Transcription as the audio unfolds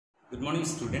Good morning,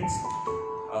 students.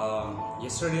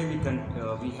 Yesterday we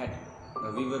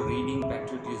were reading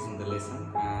patriotism the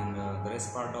lesson, and the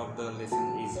rest part of the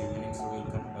lesson is remaining. So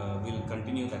we'll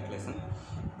continue that lesson.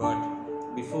 But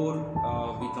before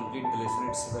we complete the lesson,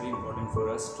 it's very important for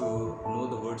us to know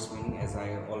the words meaning, as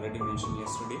I already mentioned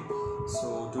yesterday.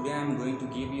 So today I am going to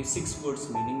give you 6 words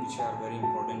meaning, which are very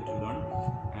important to learn.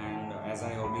 And as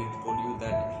I already told you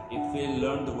that if we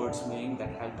learn the words meaning,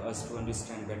 that help us to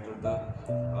understand better the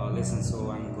lesson.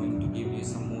 So I'm going to give you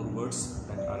some more words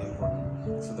that are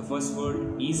important. So the first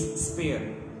word is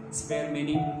spare. Spare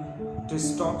meaning to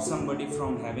stop somebody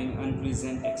from having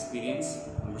unpleasant experience.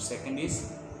 Number second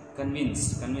is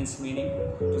convince. Convince meaning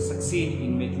to succeed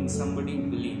in making somebody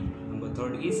believe. Number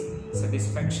third is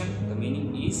satisfaction. The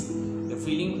meaning is the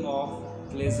feeling of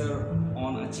pleasure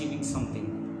on achieving something.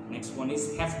 Next one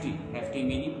is hefty. Hefty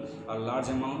meaning a large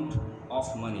amount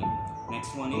of money.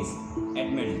 Next one is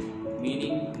adamant,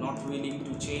 meaning not willing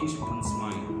to change one's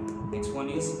mind. Next one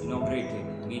is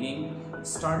inaugurated, meaning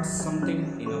start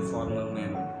something in a formal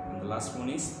manner. And the last one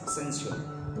is essential.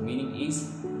 The meaning is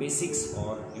basics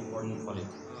or important quality.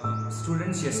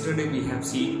 Students, yesterday we have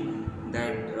seen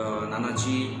that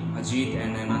Nanaji, Ajit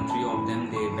and Nana, 3 of them,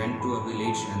 they went to a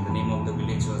village, and the name of the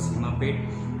village was Himapet.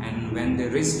 And when they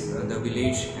reached the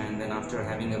village, and then after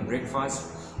having a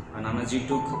breakfast, Nanaji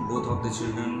took both of the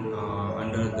children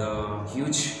under the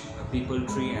huge peepal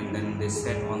tree, and then they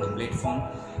sat on the platform.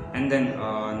 And then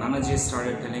Nanaji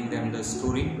started telling them the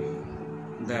story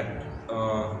that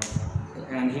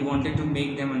and he wanted to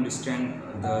make them understand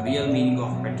the real meaning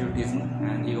of patriotism,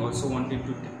 and he also wanted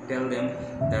to tell them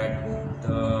that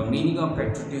the meaning of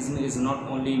patriotism is not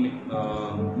only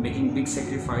making big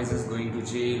sacrifices, going to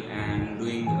jail and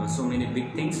doing so many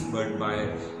big things, but by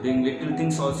doing little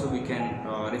things also we can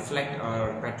reflect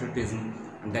our patriotism,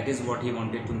 and that is what he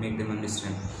wanted to make them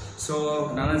understand. So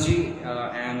Nanaji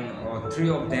and 3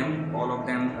 of them, all of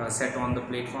them sat on the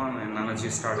platform, and Nanaji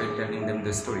started telling them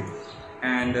the story.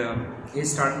 And he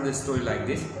started the story like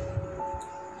this.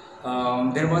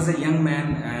 There was a young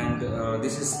man, and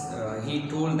he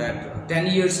told that 10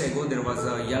 years ago there was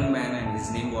a young man, and his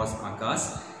name was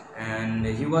Akash, and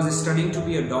he was studying to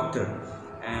be a doctor.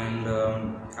 And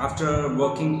after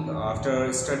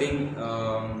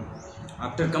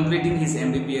completing his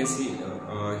MBBS,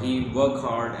 he worked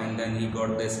hard, and then he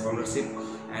got the scholarship.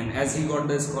 And as he got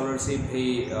the scholarship,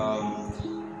 he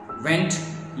went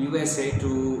USA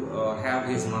to have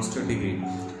his master degree.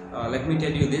 Let me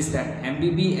tell you this, that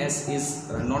MBBS is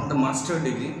not the master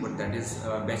degree, but that is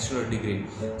a bachelor degree.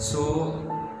 So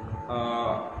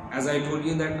as I told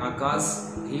you that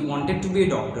Akash, he wanted to be a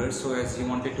doctor. So as he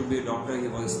wanted to be a doctor, he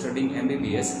was studying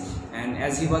MBBS, and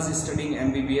as he was studying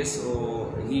MBBS,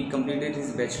 so he completed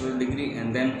his bachelor degree,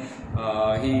 and then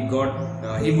he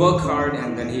worked hard,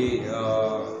 and then he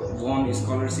won his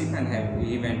scholarship, and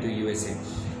he went to USA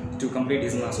to complete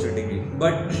his master degree.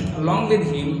 But along with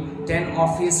him, 10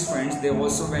 of his friends, they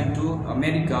also went to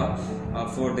America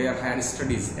for their higher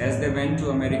studies. As they went to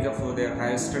America for their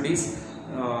higher studies,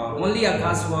 only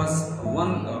Akash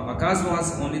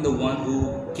was only the one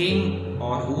who came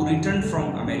or who returned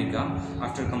from America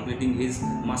after completing his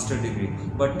master degree.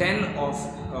 But 10 of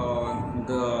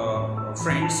the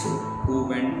friends who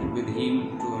went with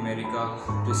him to America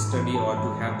to study or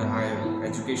to have the higher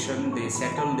education, they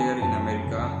settled there in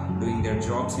America, doing their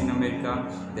jobs in America.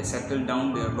 They settled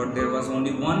down there, but there was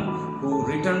only one who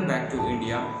returned back to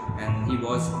India, and he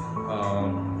was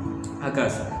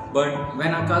Akash. But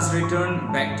when Akash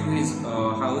returned back to his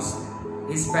house,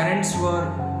 his parents were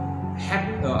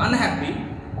unhappy.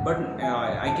 But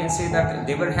I can say that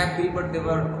they were happy, but they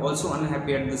were also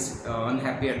unhappy at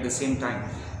the same time.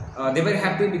 They were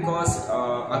happy because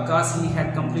Akash, he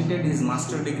had completed his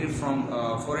master degree from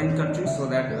foreign country, so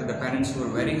that the parents were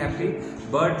very happy.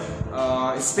 But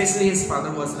especially his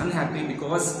father was unhappy,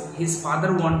 because his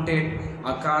father wanted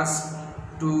Akash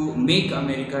to make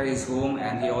America his home,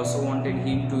 and he also wanted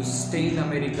him to stay in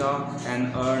America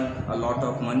and earn a lot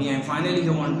of money. And finally he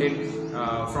wanted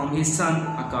from his son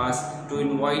Akash to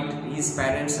invite his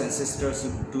parents and sisters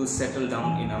to settle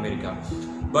down in America.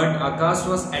 But Akash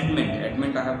was adamant.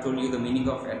 Adamant, I have told you the meaning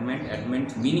of adamant.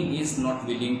 Adamant meaning is not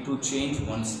willing to change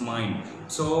one's mind.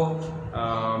 So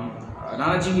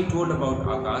Nanaji, he told about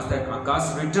Akash that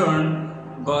Akash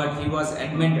returned, but he was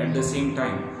adamant at the same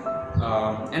time.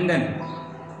 And then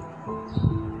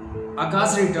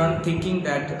Akash returned thinking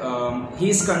that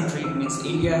his country, means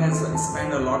India, has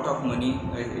spent a lot of money.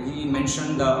 He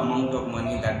mentioned the amount of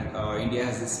money that India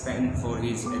has spent for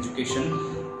his education.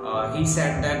 He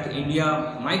said that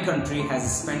India, my country,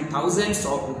 has spent thousands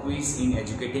of rupees in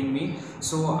educating me,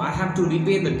 so I have to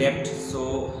repay the debt.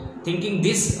 So thinking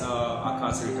this,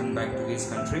 Akash returned back to his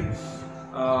country.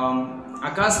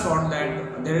 Akash thought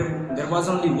that there was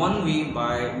only one way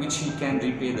by which he can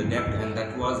repay the debt, and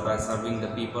that was by serving the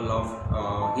people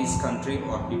of his country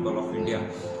or people of India,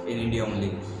 in India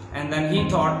only. And then he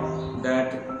thought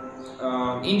that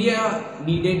India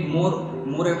needed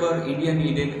moreover India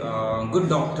needed good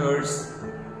doctors,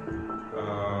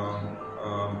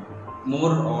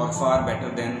 more or far better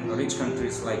than rich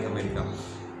countries like America.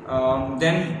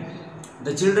 Then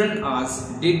the children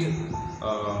asked, did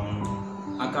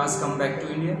Akash come back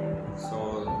to India?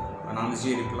 So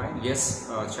Nanaji replied, yes,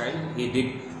 child, he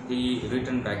did. He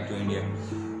returned back to India.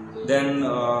 Then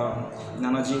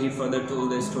Nanaji, he further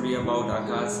told the story about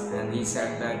Akash, and he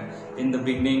said that in the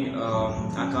beginning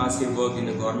Akash, he worked in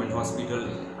the government hospital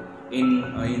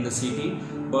in the city,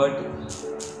 but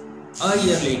a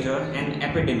year later an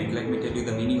epidemic, let me tell you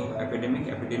the meaning of epidemic.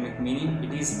 Epidemic meaning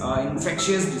it is an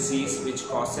infectious disease which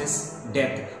causes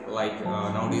death, like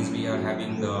nowadays we are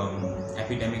having the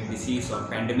epidemic disease or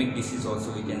pandemic disease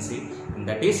also we can say, and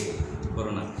that is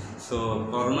corona. So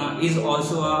corona is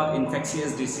also an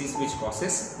infectious disease which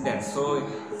causes death. So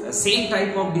same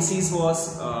type of disease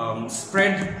was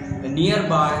spread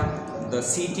nearby the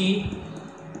city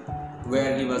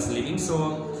where he was living.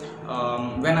 So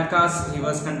when Akash, he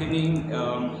was continuing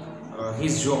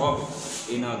his job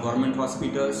in a government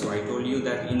hospital. So I told you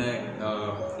that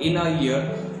in a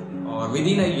year or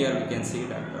within a year we can say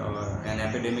that an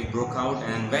epidemic broke out,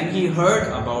 and when he heard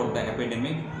about the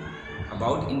epidemic,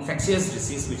 about infectious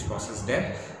disease which causes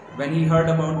death, when he heard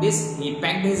about this, he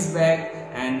packed his bag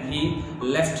and he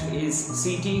left his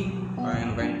city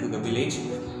and went to the village.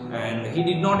 And he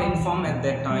did not inform at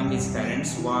that time his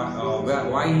parents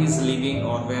why he is leaving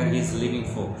or where he is leaving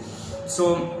for.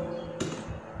 So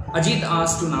Ajit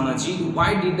asked to Nanaji,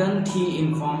 why didn't he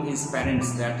inform his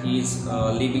parents that he is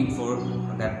leaving for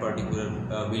that particular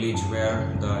village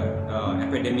where the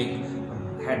epidemic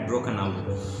had broken out?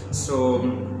 So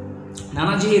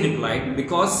Nanaji replied,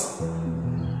 because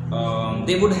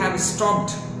they would have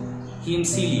stopped him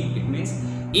silly. It means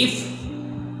if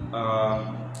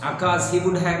Akash, he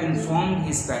would have informed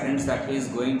his parents that he is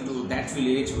going to that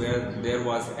village where there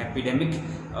was epidemic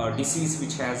disease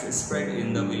which has spread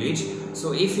in the village.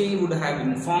 So if he would have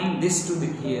informed this to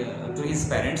his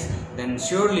parents, then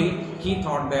surely he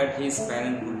thought that his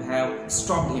parents would have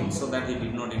stopped him, so that he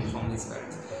did not inform his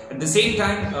parents. At the same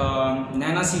time,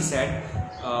 Nanaji said,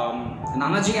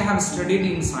 Nanaji, I have studied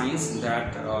in science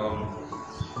that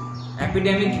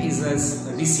epidemic is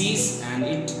a disease and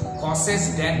it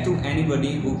causes death to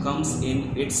anybody who comes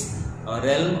in its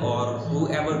realm or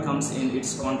whoever comes in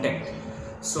its contact.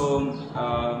 So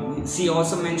she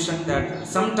also mentioned that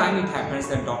sometimes it happens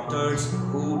that doctors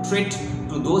who treat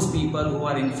to those people who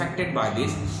are infected by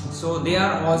this, so they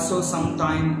are also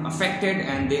sometimes affected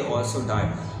and they also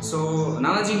die. So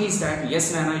Nanaji, he said,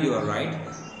 yes Nana, you are right,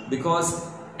 because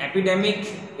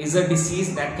epidemic is a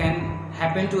disease that can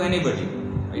happen to anybody.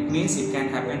 It means it can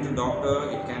happen to doctor,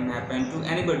 it can happen to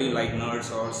anybody like nurse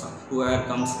or whoever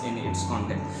comes in its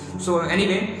contact. So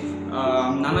anyway,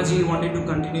 Nanaji wanted to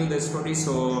continue the story.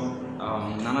 So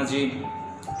Nanaji,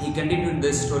 he continued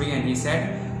this story and he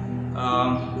said,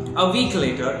 a week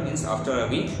later, means after a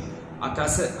week,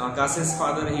 Akash's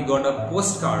father, he got a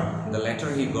postcard, the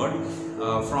letter he got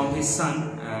from his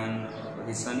son, and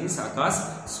his son is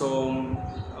Akash. So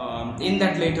in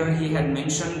that letter he had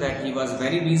mentioned that he was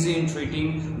very busy in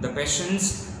treating the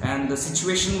patients and the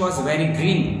situation was very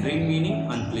grim meaning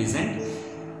unpleasant.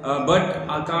 But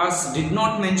Akash did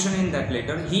not mention in that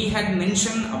letter. He had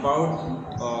mentioned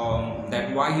about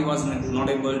that why he was not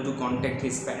able to contact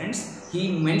his parents.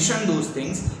 He mentioned those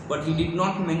things, but he did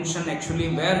not mention actually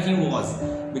where he was,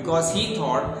 because he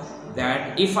thought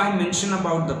that if I mention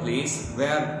about the place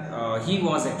where he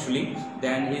was actually,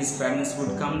 then his parents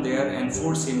would come there and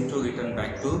force him to return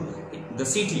back to the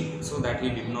city, so that he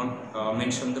did not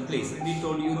mention the place. He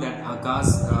told you that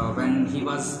Akash, when he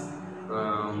was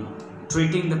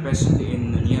treating the patient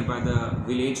in nearby the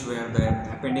village where the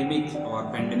epidemic or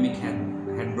pandemic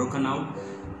had broken out,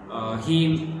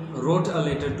 he wrote a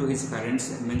letter to his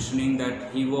parents mentioning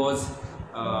that he was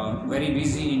very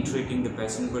busy in treating the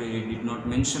patient, but he did not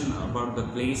mention about the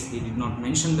place. He did not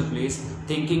mention the place,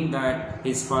 thinking that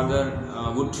his father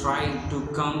would try to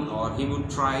come, or he will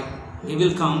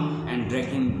come and drag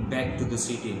him back to the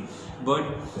city. But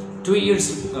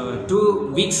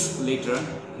 2 weeks later,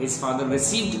 his father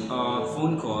received a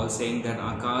phone call saying that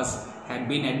Akash had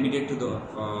been admitted to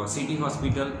the city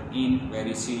hospital in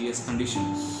very serious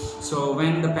condition. So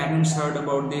when the parents heard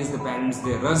about this,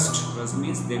 they rushed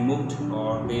means they moved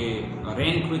or they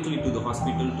ran quickly to the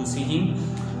hospital to see him.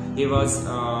 he was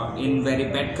in very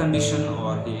bad condition,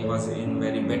 or he was in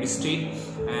very bad state,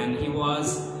 and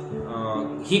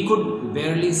he could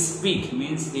barely speak,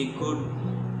 means he could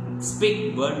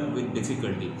speak but with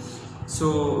difficulty.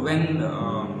 So when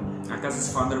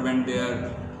Akash's father went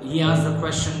there, he asked the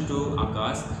question to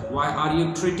Akash, why are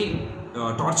you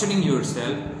torturing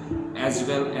yourself as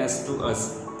well as to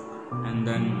us? And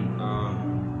then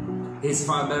his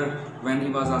father, when he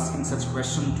was asking such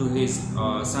question to his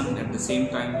son, at the same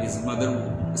time his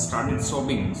mother started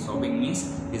sobbing. Sobbing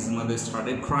means his mother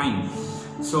started crying.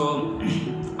 So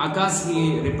Akash,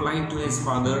 he replied to his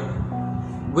father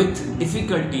with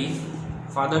difficulty,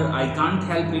 "Father, I can't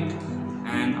help it,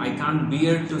 and I can't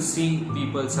bear to see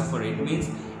people suffer." It means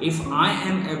if I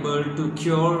am able to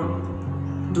cure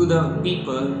to the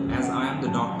people, as I am the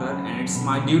doctor and it's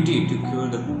my duty to cure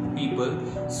the people,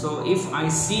 so if I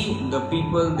see the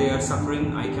people they are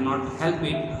suffering, I cannot help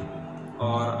it,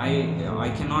 or I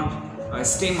cannot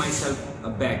stay myself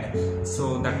back.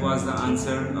 So that was the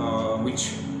answer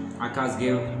which Akash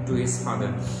gave to his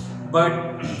father. But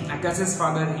Akash's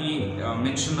father, he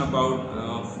mentioned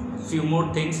about few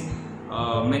more things,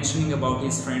 mentioning about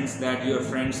his friends, that your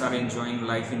friends are enjoying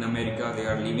life in America, they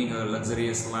are living a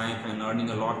luxurious life and earning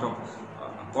a lot of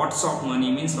pots of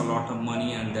money, means a lot of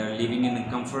money, and they are living in a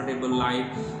comfortable life,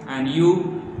 and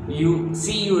you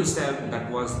see yourself,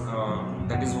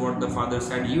 that is what the father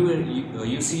said,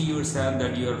 you see yourself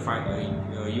that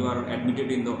you are admitted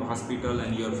in the hospital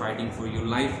and you are fighting for your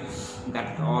life.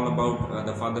 That all about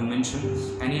the father mentioned,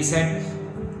 and he said,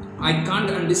 I can't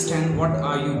understand what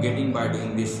are you getting by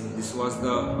doing this. This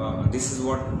is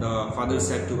what the father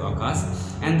said to Akash.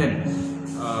 And then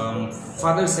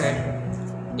father said,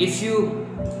 if you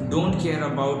don't care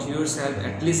about yourself,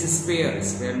 at least spare.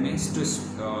 Spare means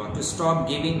to stop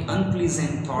giving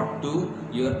unpleasant thought to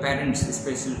your parents,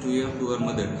 especially to your poor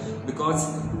mother, because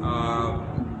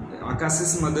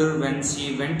Akash's mother, when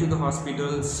she went to the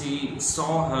hospital, she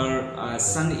saw her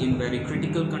son in very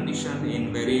critical condition,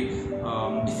 in very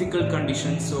difficult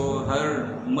condition. So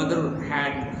her mother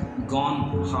had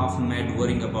gone half mad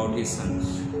worrying about his son.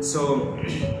 So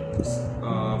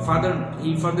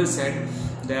he further said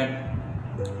that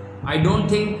I don't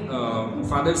think,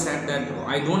 father said that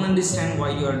I don't understand why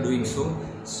you are doing so.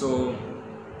 So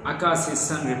Akash, his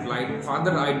son, replied,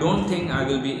 Father, I don't think I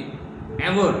will be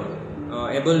ever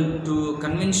able to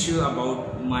convince you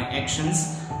about my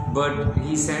actions. But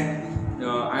he said,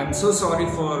 I am so sorry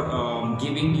for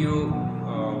giving you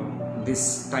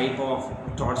this type of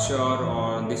torture,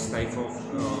 or this type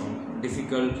of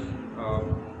difficult,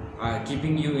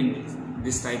 keeping you in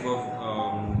this type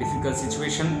of difficult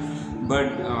situation. But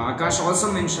Akash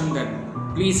also mentioned that,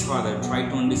 please father, try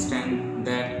to understand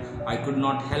that I could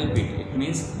not help it. It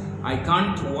means I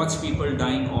can't watch people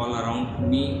dying all around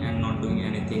me and not doing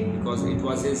anything, because it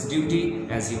was his duty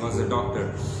as he was a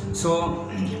doctor. So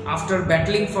after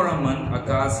battling for a month,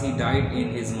 Akash, he died in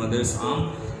his mother's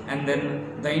arm. And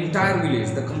then the entire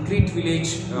village, the complete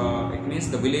village, it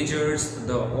means the villagers,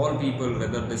 all people,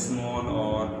 whether they small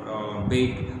or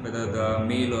big, whether the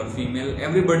male or female,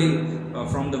 everybody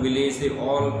from the village, they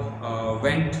all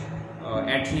went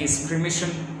at his cremation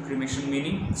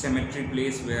meaning cemetery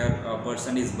place where a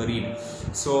person is buried.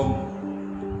 So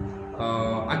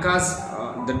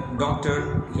Akash, the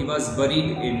doctor, he was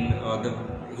buried in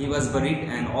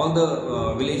and all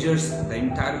the villagers, the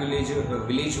entire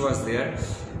village was there,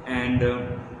 and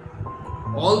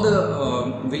all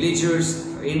the villagers,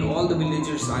 in all the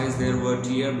villagers' eyes there were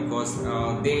tears, because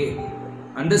they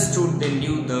understood, they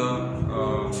knew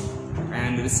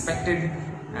and respected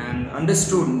and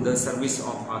understood the service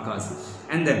of Akash.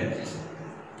 And then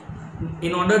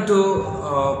in order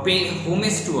to pay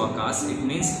homage to Akash, it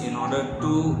means in order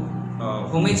to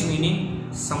homage meaning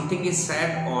something is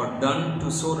said or done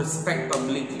to show respect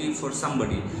publicly for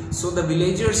somebody. So the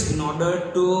villagers, in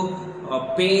order to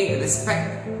pay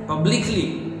respect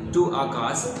publicly to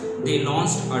Akash, they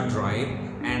launched a drive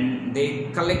and they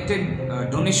collected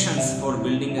donations for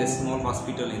building a small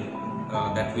hospital in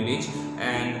that village.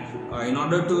 And in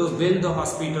order to build the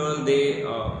hospital, they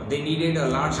needed a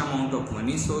large amount of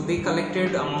money, so they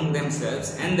collected among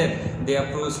themselves, and then they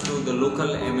approached to the local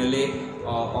MLA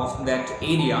of that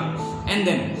area, and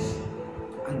then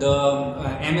the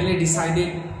MLA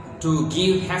decided to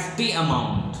give hefty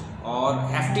amount or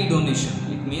hefty donation.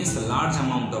 It means a large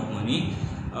amount of money.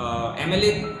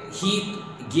 MLA, he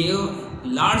gave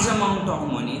large amount of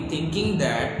money, thinking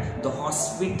that the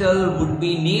hospital would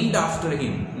be named after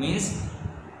him, means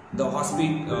the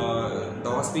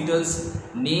hospital's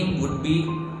name would be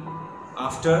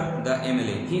after the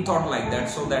MLA. He thought like that,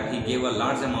 so that he gave a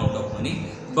large amount of money.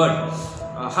 But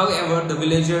however, the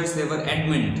villagers, they were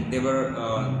adamant. They were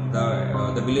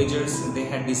the villagers, they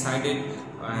had decided,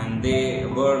 and they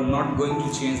were not going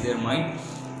to change their mind,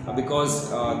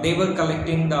 because they were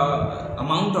collecting the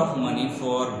amount of money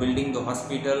for building the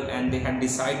hospital, and they had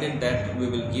decided that we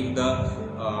will give the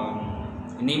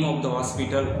name of the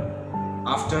hospital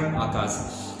after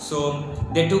Akash. So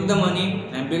they took the money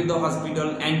and built the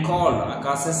hospital and called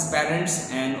Akash's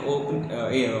parents and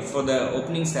for the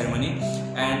opening ceremony,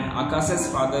 and Akash's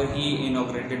father, he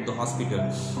inaugurated the hospital.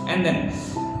 And then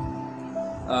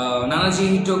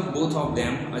Nanaji, he took both of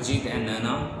them, Ajit and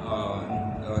Naina,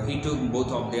 he took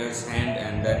both of their hand,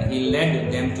 and then he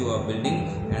led them to a building,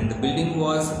 and the building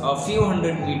was a few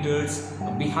hundred meters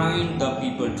behind the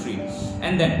peepal tree.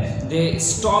 And then they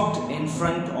stopped in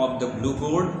front of the blue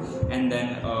board, and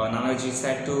then Nanaji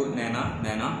said to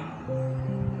Naina,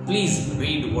 please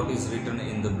read what is written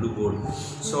in the blue board.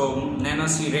 So Naina,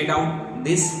 she read out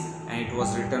this, and it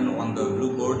was written on the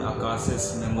blue board,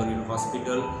 Akash's Memorial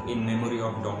Hospital in memory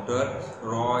of Dr.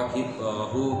 Roy,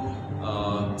 who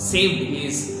saved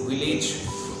his village,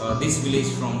 this village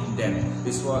from death.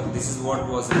 This is what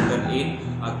was written in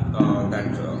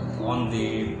on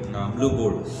the blue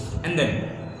board. And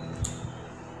then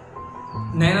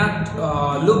Naina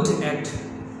looked at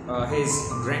his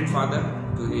grandfather,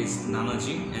 to his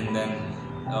Nanaji, and then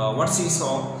what she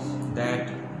saw, that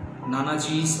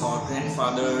Nanaji's or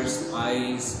grandfather's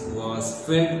eyes was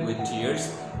filled with tears,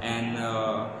 and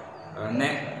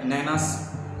Naina,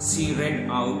 she read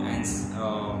out and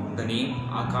the name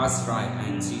Akash Rai,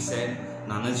 and she said,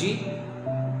 Nanaji,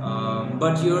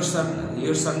 but your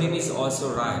surname is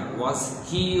also Rai. Was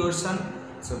he your son?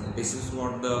 So this is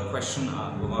what the question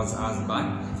was asked by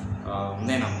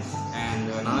Naina.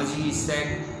 And Nanaji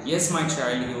said, yes, my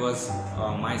child, he was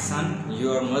my son,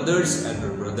 your mother's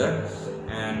elder brother.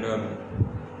 And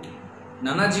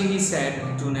Nanaji, he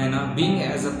said to Naina, being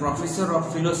as a professor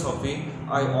of philosophy,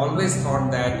 I always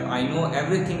thought that I know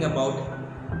everything about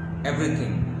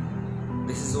everything.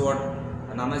 This is what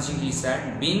Nanaji, he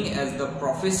said, being as the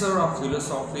professor of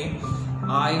philosophy,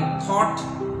 I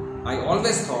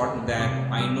always thought that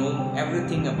I know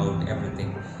everything about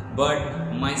everything.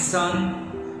 But my son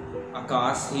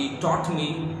Akash, he taught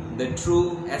me the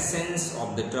true essence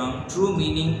of the term, true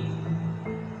meaning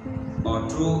or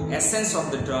true essence of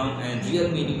the term, and real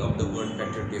meaning of the word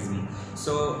patriotism.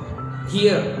 So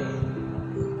here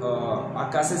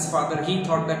Akash's father, he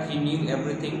thought that he knew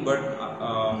everything, but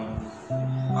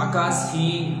Akash,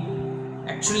 he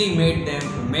actually made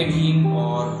him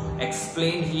or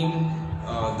explained him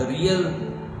the real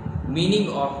meaning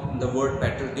of the word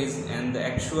patriotism and the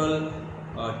actual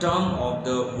term of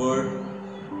the word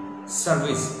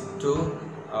service to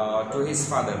his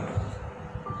father.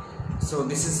 So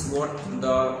this is what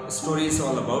the story is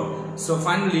all about. So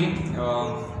finally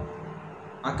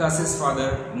Akash's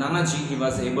father Nanaji, he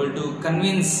was able to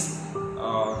convince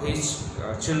his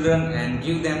children and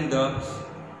give them the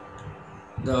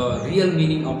real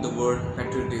meaning of the word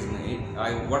patriotism.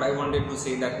 What I wanted to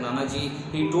say, that Nanaji,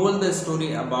 he told the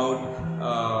story about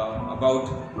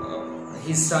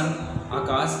his son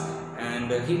Akash,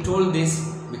 and he told this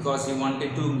because he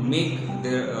wanted to make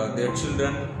their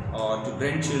children or to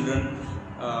grandchildren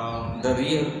the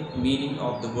real meaning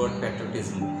of the word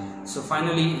patriotism. So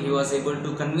finally he was able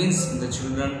to convince the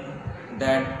children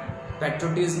that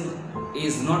patriotism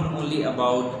is not only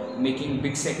about making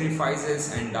big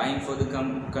sacrifices and dying for the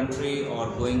country or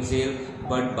going jail,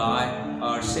 but by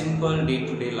our simple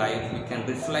day-to-day life we can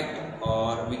reflect,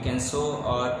 or we can show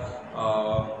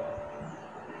our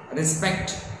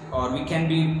respect, or we can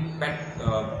be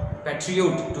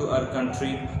patriot to our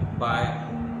country by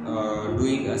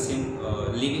living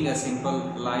a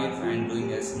simple life and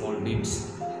doing a small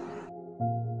deeds.